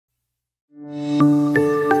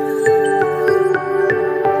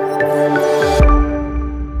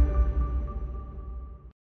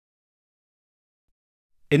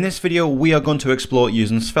In this video, we are going to explore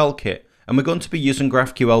using SvelteKit, and we're going to be using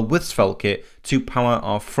GraphQL with SvelteKit to power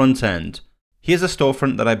our front end. Here's a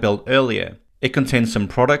storefront that I built earlier. It contains some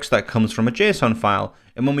products that comes from a JSON file,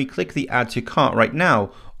 and when we click the Add to Cart right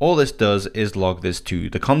now, all this does is log this to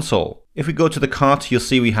the console. If we go to the cart, you'll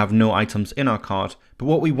see we have no items in our cart, but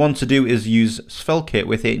what we want to do is use SvelteKit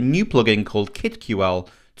with a new plugin called KitQL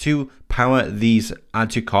to power these Add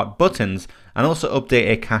to Cart buttons and also update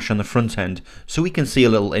a cache on the front end so we can see a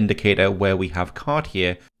little indicator where we have cart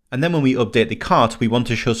here. And then when we update the cart, we want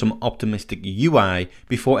to show some optimistic UI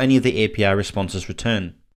before any of the API responses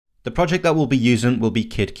return. The project that we'll be using will be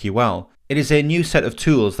KitQL. It is a new set of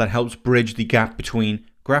tools that helps bridge the gap between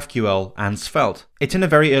GraphQL and Svelte. It's in a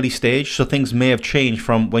very early stage, so things may have changed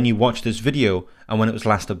from when you watched this video and when it was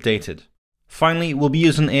last updated. Finally, we'll be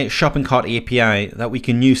using a shopping cart API that we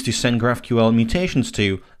can use to send GraphQL mutations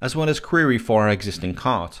to, as well as query for our existing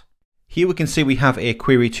cart. Here we can see we have a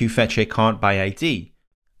query to fetch a cart by ID,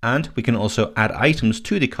 and we can also add items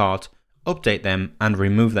to the cart, update them, and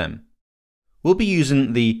remove them. We'll be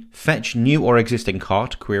using the fetch new or existing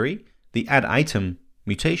cart query, the add item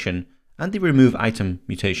mutation, and the remove item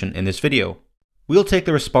mutation in this video. We'll take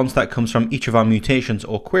the response that comes from each of our mutations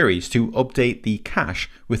or queries to update the cache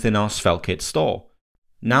within our SvelteKit store.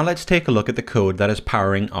 Now let's take a look at the code that is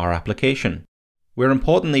powering our application. We're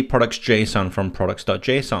importing the products.json from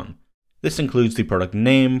products.json. This includes the product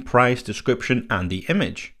name, price, description, and the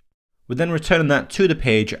image. We're then returning that to the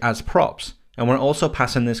page as props, and we're also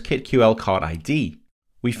passing this KitQL cart ID.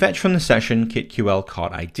 We fetch from the session KitQL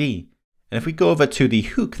cart ID. And if we go over to the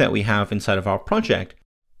hook that we have inside of our project,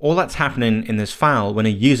 all that's happening in this file when a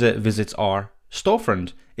user visits our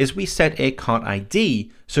storefront is we set a cart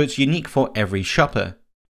ID so it's unique for every shopper.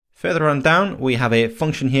 Further on down, we have a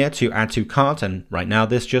function here to add to cart, and right now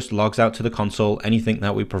this just logs out to the console anything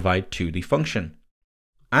that we provide to the function.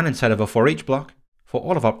 And inside of a for each block, for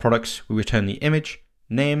all of our products, we return the image,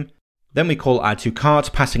 name, then we call add to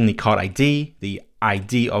cart, passing the cart ID, the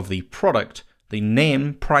ID of the product, the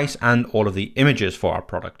name, price, and all of the images for our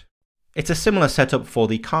product. It's a similar setup for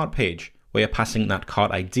the cart page, where you're passing that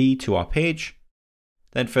cart ID to our page.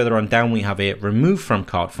 Then further on down, we have a remove from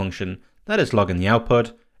cart function that is logging the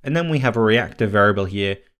output, and then we have a reactive variable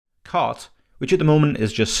here, cart, which at the moment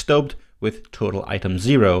is just stubbed with total item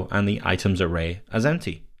 0 and the items array as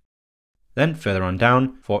empty. Then further on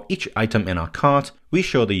down, for each item in our cart, we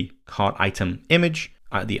show the cart item image,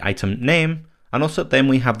 the item name, and also then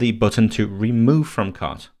we have the button to remove from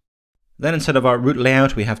cart. Then instead of our root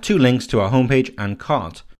layout, we have two links to our homepage and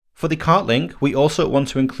cart. For the cart link, we also want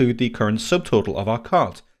to include the current subtotal of our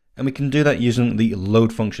cart, and we can do that using the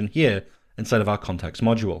load function here inside of our context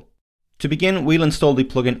module. To begin, we'll install the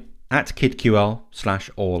plugin at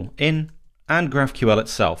KitQL/all-in and GraphQL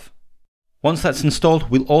itself. Once that's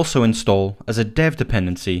installed, we'll also install as a dev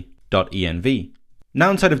dependency .env.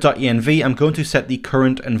 Now inside of .env, I'm going to set the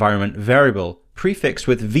current environment variable prefixed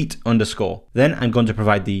with vit underscore. Then I'm going to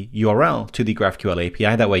provide the URL to the GraphQL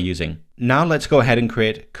API that we're using. Now let's go ahead and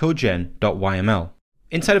create codegen.yml.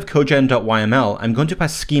 Inside of codegen.yml, I'm going to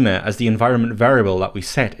pass schema as the environment variable that we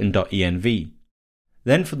set in .env.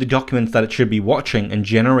 Then for the documents that it should be watching and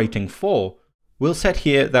generating for, we'll set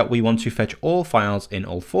here that we want to fetch all files in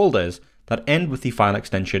all folders that end with the file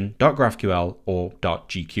extension .graphql or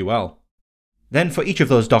 .gql. Then for each of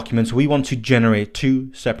those documents, we want to generate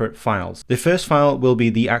two separate files. The first file will be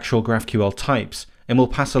the actual GraphQL types, and we'll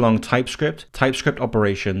pass along TypeScript, TypeScript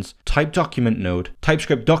operations, type document node,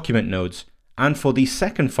 TypeScript document nodes, and for the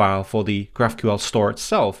second file for the GraphQL store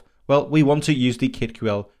itself, well, we want to use the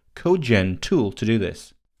KitQL CodeGen tool to do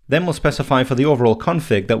this. Then we'll specify for the overall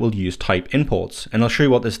config that we'll use type imports, and I'll show you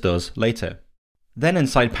what this does later. Then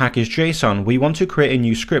inside package.json, we want to create a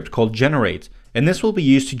new script called generate, and this will be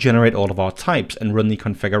used to generate all of our types and run the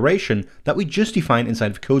configuration that we just defined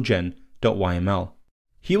inside of codegen.yml.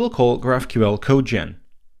 Here we'll call GraphQL CodeGen.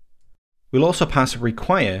 We'll also pass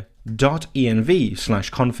require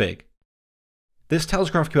 .env/config. This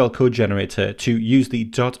tells GraphQL Code Generator to use the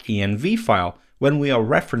 .env file when we are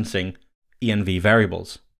referencing env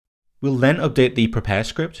variables. We'll then update the prepare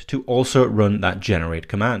script to also run that generate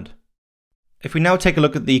command. If we now take a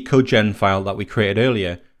look at the CodeGen file that we created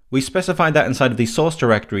earlier, we specified that inside of the source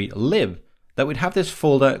directory lib that we'd have this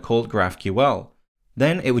folder called GraphQL.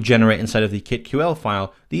 Then it would generate inside of the KitQL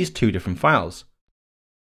file these two different files.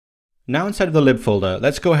 Now inside of the lib folder,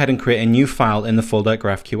 let's go ahead and create a new file in the folder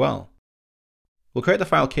GraphQL. We'll create the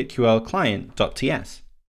file Kql Client.ts.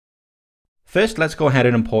 First, let's go ahead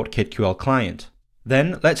and import KqL Client.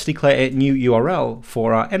 Then let's declare a new URL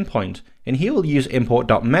for our endpoint, and here we'll use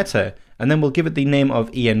import.meta, and then we'll give it the name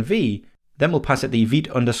of env, Then we'll pass it the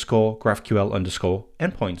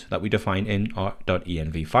vite_GraphQL_endpoint that we define in our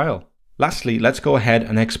 .env file. Lastly, let's go ahead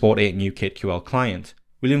and export a new KitQL client.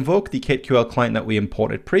 We'll invoke the KitQL client that we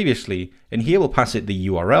imported previously, and here we'll pass it the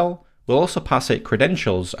URL, we'll also pass it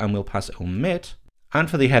credentials, and we'll pass omit. And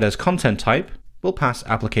for the header's content type, we'll pass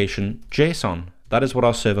application JSON. That is what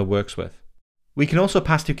our server works with. We can also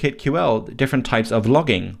pass to KitQL different types of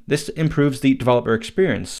logging. This improves the developer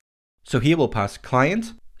experience. So here we'll pass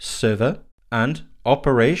client, server, and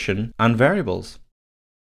operation and variables.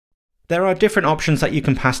 There are different options that you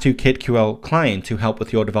can pass to KitQL client to help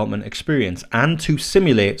with your development experience and to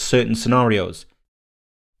simulate certain scenarios.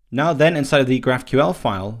 Now then, inside of the GraphQL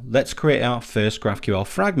file, let's create our first GraphQL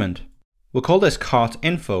fragment. We'll call this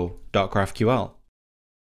cartinfo.graphql.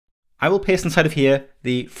 I will paste inside of here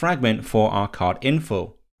the fragment for our cart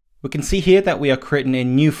info. We can see here that we are creating a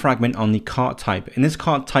new fragment on the cart type, and this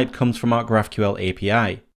cart type comes from our GraphQL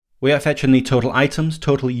API. We are fetching the total items,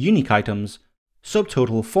 total unique items,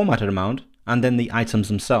 subtotal formatted amount, and then the items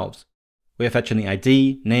themselves. We are fetching the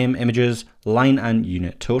ID, name, images, line, and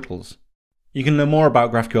unit totals. You can learn more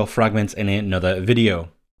about GraphQL fragments in another video.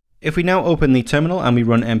 If we now open the terminal and we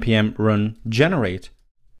run npm run generate,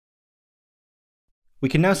 we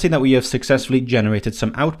can now see that we have successfully generated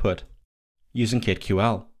some output using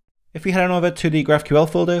KitQL. If we head on over to the GraphQL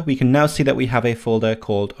folder, we can now see that we have a folder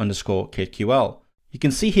called _KitQL. You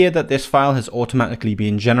can see here that this file has automatically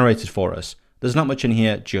been generated for us. There's not much in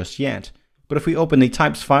here just yet, but if we open the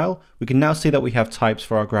types file, we can now see that we have types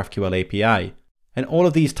for our GraphQL API. And all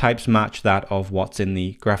of these types match that of what's in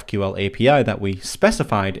the GraphQL API that we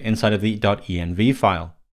specified inside of the .env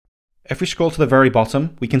file. If we scroll to the very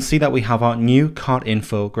bottom, we can see that we have our new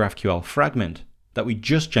cartinfo GraphQL fragment that we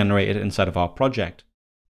just generated inside of our project.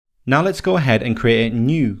 Now let's go ahead and create a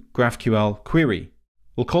new GraphQL query.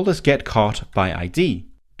 We'll call this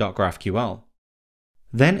getCartById.GraphQL.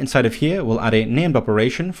 Then inside of here, we'll add a named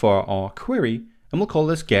operation for our query, and we'll call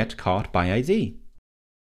this getCartById.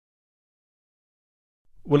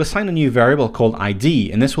 We'll assign a new variable called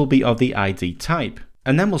ID, and this will be of the ID type.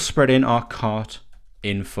 And then we'll spread in our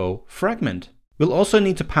cartinfo fragment. We'll also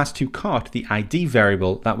need to pass to cart the ID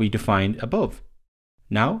variable that we defined above.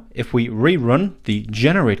 Now, if we rerun the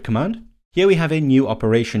generate command, here we have a new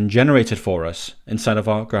operation generated for us inside of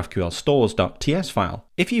our GraphQL stores.ts file.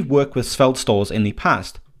 If you've worked with Svelte stores in the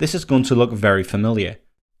past, this is going to look very familiar.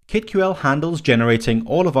 KitQL handles generating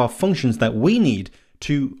all of our functions that we need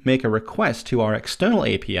to make a request to our external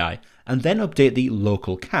API and then update the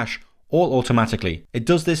local cache all automatically. It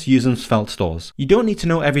does this using Svelte stores. You don't need to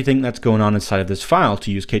know everything that's going on inside of this file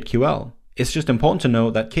to use KitQL. It's just important to know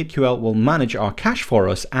that KitQL will manage our cache for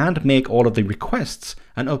us and make all of the requests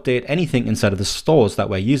and update anything inside of the stores that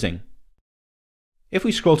we're using. If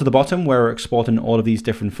we scroll to the bottom where we're exporting all of these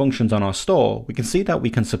different functions on our store, we can see that we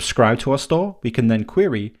can subscribe to our store, we can then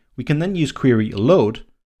query, we can then use query load,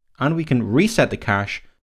 and we can reset the cache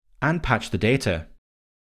and patch the data.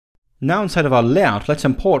 Now inside of our layout, let's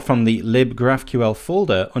import from the libgraphql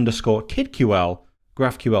folder _KitQL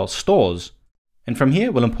GraphQL stores. And from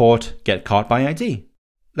here, we'll import getCartById.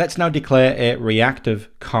 Let's now declare a reactive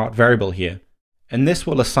cart variable here. And this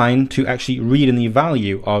will assign to actually read in the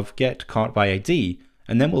value of getCartById,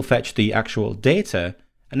 and then we'll fetch the actual data.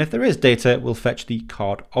 And if there is data, we'll fetch the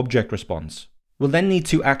cart object response. We'll then need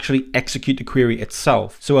to actually execute the query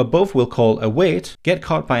itself. So above we'll call await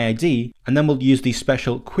getCartById, and then we'll use the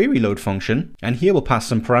special query load function, and here we'll pass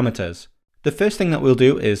some parameters. The first thing that we'll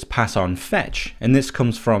do is pass on fetch, and this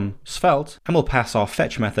comes from Svelte, and we'll pass our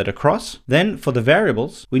fetch method across. Then for the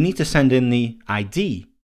variables, we need to send in the ID,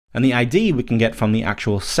 and the ID we can get from the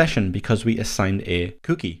actual session because we assigned a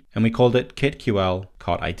cookie, and we called it KitQL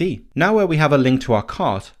cart ID. Now where we have a link to our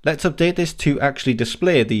cart, let's update this to actually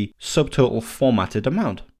display the subtotal formatted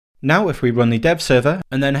amount. Now if we run the dev server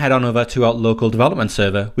and then head on over to our local development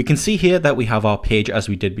server, we can see here that we have our page as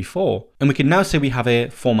we did before, and we can now see we have a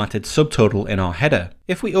formatted subtotal in our header.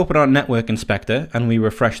 If we open our network inspector and we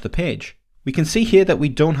refresh the page, we can see here that we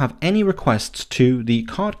don't have any requests to the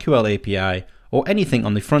KartQL API or anything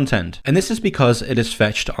on the front end, and this is because it is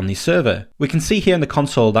fetched on the server. We can see here in the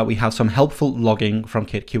console that we have some helpful logging from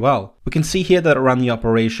KitQL. We can see here that it ran the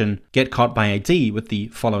operation getCartById with the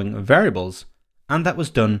following variables, and that was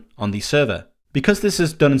done on the server. Because this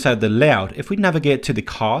is done inside the layout, if we navigate to the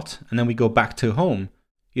cart and then we go back to home,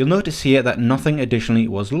 you'll notice here that nothing additionally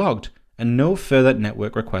was logged and no further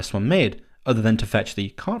network requests were made other than to fetch the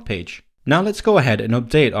cart page. Now let's go ahead and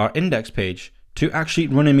update our index page to actually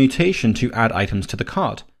run a mutation to add items to the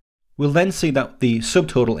cart. We'll then see that the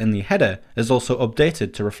subtotal in the header is also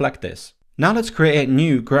updated to reflect this. Now let's create a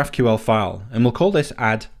new GraphQL file, and we'll call this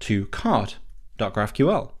add to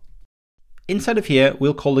cart.graphql. Inside of here,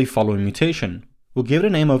 we'll call the following mutation. We'll give it a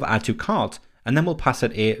name of add to cart, and then we'll pass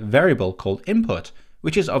it a variable called input,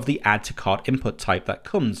 which is of the add to cart input type that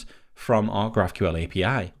comes from our GraphQL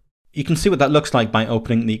API. You can see what that looks like by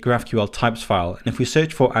opening the GraphQL types file, and if we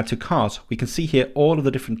search for add to cart, we can see here all of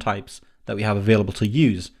the different types that we have available to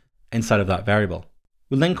use inside of that variable.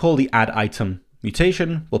 We'll then call the add item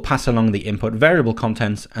mutation, we'll pass along the input variable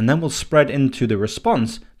contents, and then we'll spread into the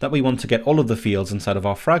response that we want to get all of the fields inside of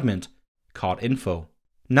our fragment, cart info.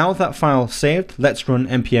 Now with that file saved, let's run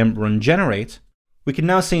npm run generate. We can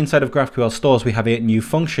now see inside of GraphQL stores we have a new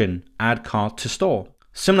function, add cart to store.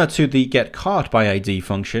 Similar to the get cart by ID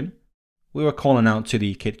function, we were calling out to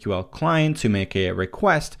the KitQL client to make a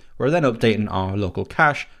request. We're then updating our local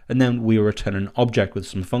cache, and then we return an object with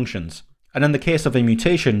some functions. And in the case of a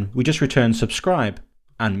mutation, we just return subscribe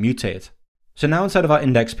and mutate. So now inside of our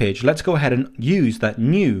index page, let's go ahead and use that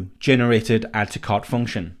new generated add to cart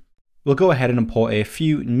function. We'll go ahead and import a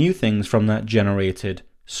few new things from that generated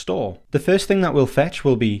store. The first thing that we'll fetch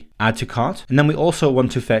will be add to cart, and then we also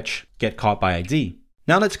want to fetch get cart by ID.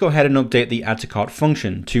 Now let's go ahead and update the add to cart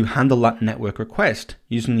function to handle that network request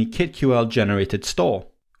using the KitQL generated store.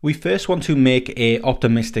 We first want to make a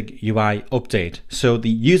optimistic UI update so the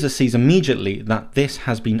user sees immediately that this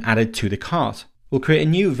has been added to the cart. We'll create a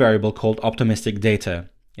new variable called optimistic data,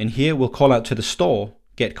 and here we'll call out to the store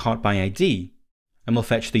get cart by ID, and we'll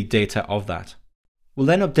fetch the data of that. We'll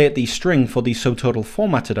then update the string for the subtotal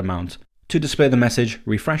formatted amount to display the message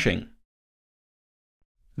refreshing.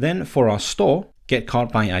 Then for our store, get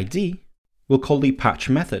cart by ID, we'll call the patch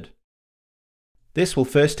method. This will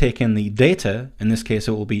first take in the data, in this case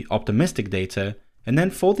it will be optimistic data, and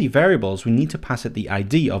then for the variables we need to pass it the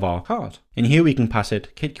ID of our cart. And here we can pass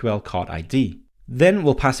it KitQL cart ID. Then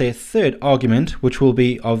we'll pass a third argument which will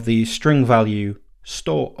be of the string value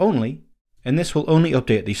store only, and this will only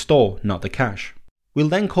update the store, not the cache. We'll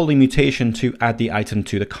then call the mutation to add the item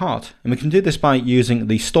to the cart, and we can do this by using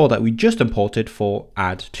the store that we just imported for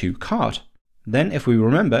add to cart. Then if we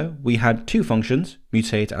remember, we had two functions,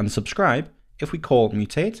 mutate and subscribe. If we call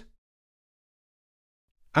mutate,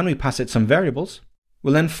 and we pass it some variables,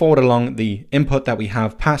 we'll then forward along the input that we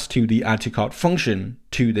have passed to the add to cart function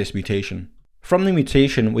to this mutation. From the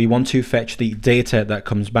mutation, we want to fetch the data that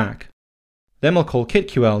comes back. Then we'll call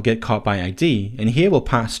KitQL get cart by ID, and here we'll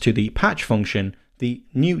pass to the patch function the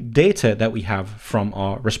new data that we have from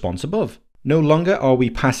our response above. No longer are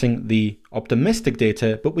we passing the optimistic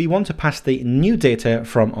data, but we want to pass the new data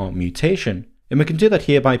from our mutation. And we can do that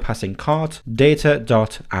here by passing cart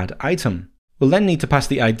data.addItem. We'll then need to pass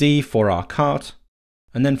the ID for our cart,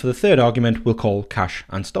 and then for the third argument, we'll call cache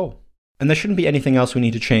and store. And there shouldn't be anything else we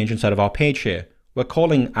need to change inside of our page here. We're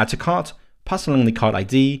calling add to cart, passing along the cart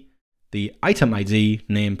ID, the item ID,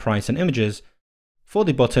 name, price, and images for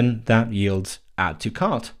the button that yields add to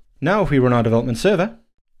cart. Now if we run our development server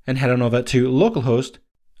and head on over to localhost,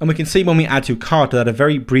 and we can see when we add to cart that a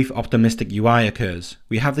very brief optimistic UI occurs.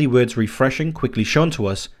 We have the words refreshing quickly shown to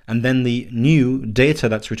us, and then the new data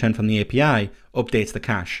that's returned from the API updates the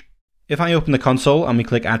cache. If I open the console and we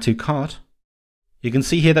click add to cart, you can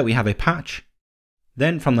see here that we have a patch.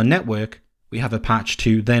 Then from the network, we have a patch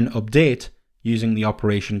to then update using the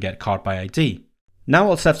operation get cart by ID. Now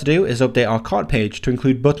what's left to do is update our cart page to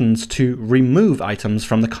include buttons to remove items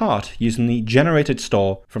from the cart using the generated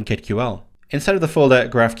store from KitQL. Inside of the folder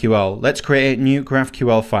GraphQL, let's create a new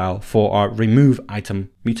GraphQL file for our remove item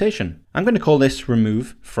mutation. I'm going to call this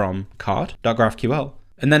remove from cart.graphql.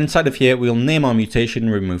 And then inside of here, we'll name our mutation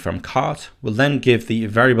remove from cart. We'll then give the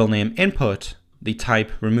variable name input, the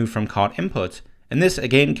type remove from cart input. And this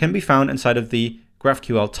again can be found inside of the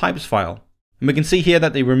GraphQL types file. And we can see here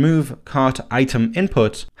that the remove cart item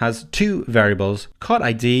input has two variables, cart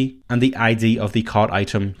ID and the ID of the cart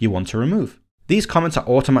item you want to remove. These comments are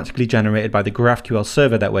automatically generated by the GraphQL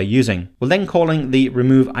server that we're using. We're then calling the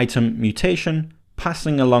remove item mutation,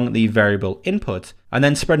 passing along the variable input, and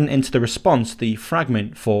then spreading into the response the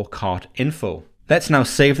fragment for cart info. Let's now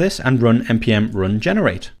save this and run npm run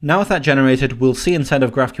generate. Now with that generated, we'll see inside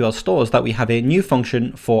of GraphQL stores that we have a new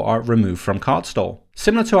function for our remove from cart store.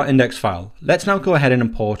 Similar to our index file, let's now go ahead and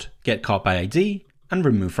import get cart by ID and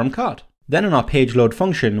remove from cart. Then in our page load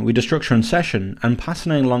function, we destructure in session and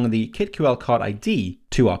passing along the KitQL cart ID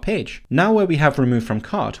to our page. Now where we have remove from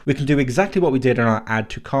cart, we can do exactly what we did in our add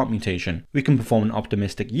to cart mutation. We can perform an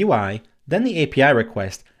optimistic UI, then the API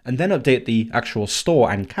request, and then update the actual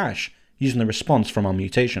store and cache using the response from our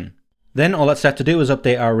mutation. Then all that's left to do is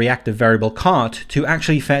update our reactive variable cart to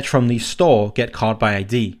actually fetch from the store get cart by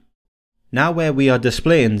ID. Now where we are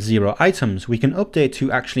displaying 0 items, we can update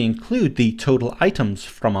to actually include the total items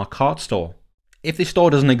from our cart store. If the store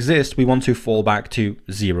doesn't exist, we want to fall back to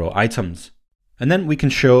 0 items. And then we can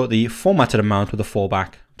show the formatted amount with a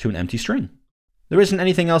fallback to an empty string. There isn't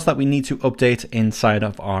anything else that we need to update inside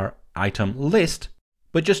of our item list,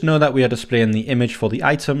 but just know that we are displaying the image for the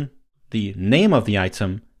item, the name of the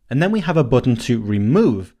item, and then we have a button to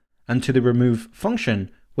remove, and to the remove function,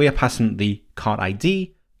 we are passing the cart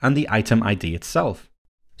ID and the item ID itself.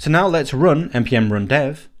 So now let's run npm run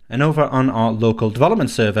dev, and over on our local development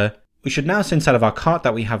server, we should now see inside of our cart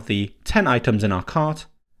that we have the 10 items in our cart,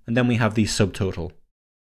 and then we have the subtotal.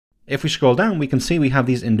 If we scroll down, we can see we have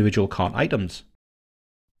these individual cart items.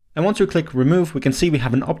 And once we click remove, we can see we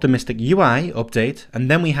have an optimistic UI update, and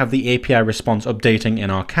then we have the API response updating in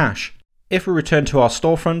our cache. If we return to our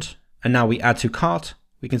storefront, and now we add to cart,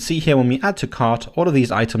 we can see here when we add to cart, all of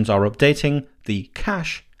these items are updating, the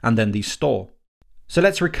cache, and then the store. So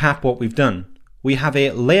let's recap what we've done. We have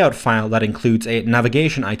a layout file that includes a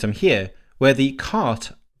navigation item here, where the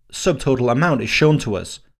cart subtotal amount is shown to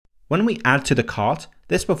us. When we add to the cart,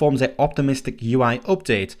 this performs an optimistic UI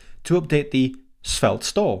update to update the Svelte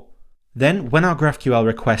store. Then when our GraphQL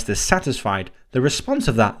request is satisfied, the response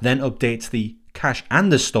of that then updates the cache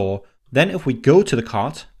and the store. Then if we go to the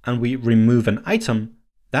cart and we remove an item,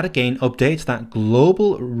 that again updates that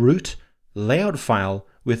global root layout file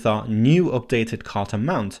with our new updated cart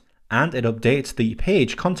amount, and it updates the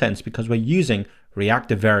page contents because we're using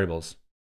reactive variables.